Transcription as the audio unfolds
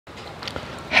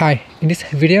Hi, in this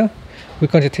video, we're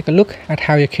going to take a look at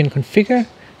how you can configure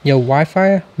your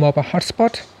Wi-Fi mobile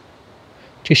hotspot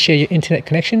to share your internet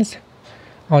connections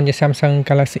on your Samsung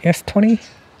Galaxy S20,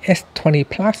 S20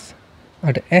 Plus,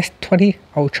 or the S20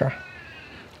 Ultra.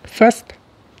 First,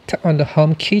 tap on the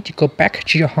home key to go back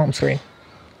to your home screen.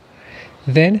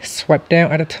 Then swipe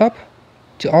down at the top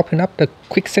to open up the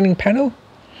quick setting panel.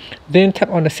 Then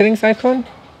tap on the settings icon.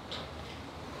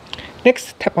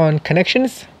 Next, tap on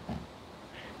connections.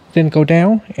 Then go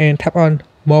down and tap on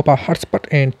mobile hotspot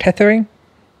and tethering.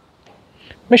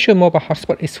 Make sure mobile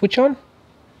hotspot is switched on.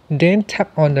 Then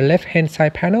tap on the left hand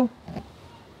side panel.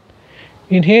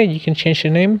 In here you can change the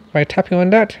name by tapping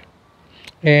on that,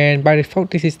 and by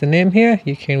default this is the name here.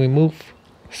 You can remove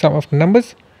some of the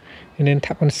numbers and then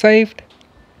tap on saved.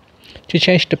 To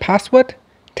change the password,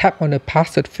 tap on the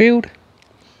password field,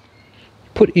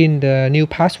 put in the new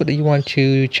password that you want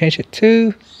to change it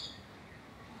to,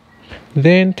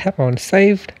 then tap on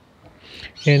saved,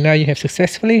 and now you have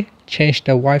successfully changed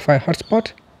the Wi-Fi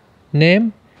hotspot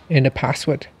name and the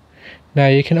password. Now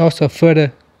you can also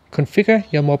further configure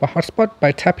your mobile hotspot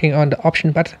by tapping on the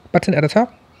option button at the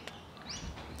top.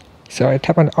 So I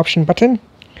tap on the option button,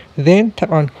 then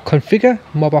tap on configure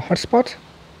mobile hotspot,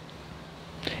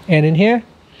 and in here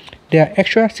there are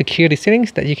extra security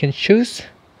settings that you can choose: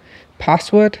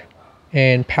 password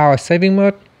and power saving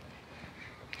mode.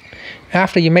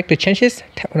 After you make the changes,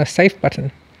 tap on the save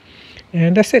button,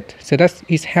 and that's it. So that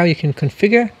is how you can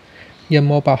configure your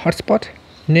mobile hotspot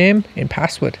name and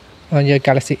password on your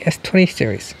Galaxy S20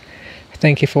 series.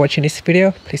 Thank you for watching this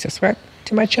video. Please subscribe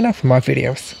to my channel for more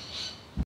videos.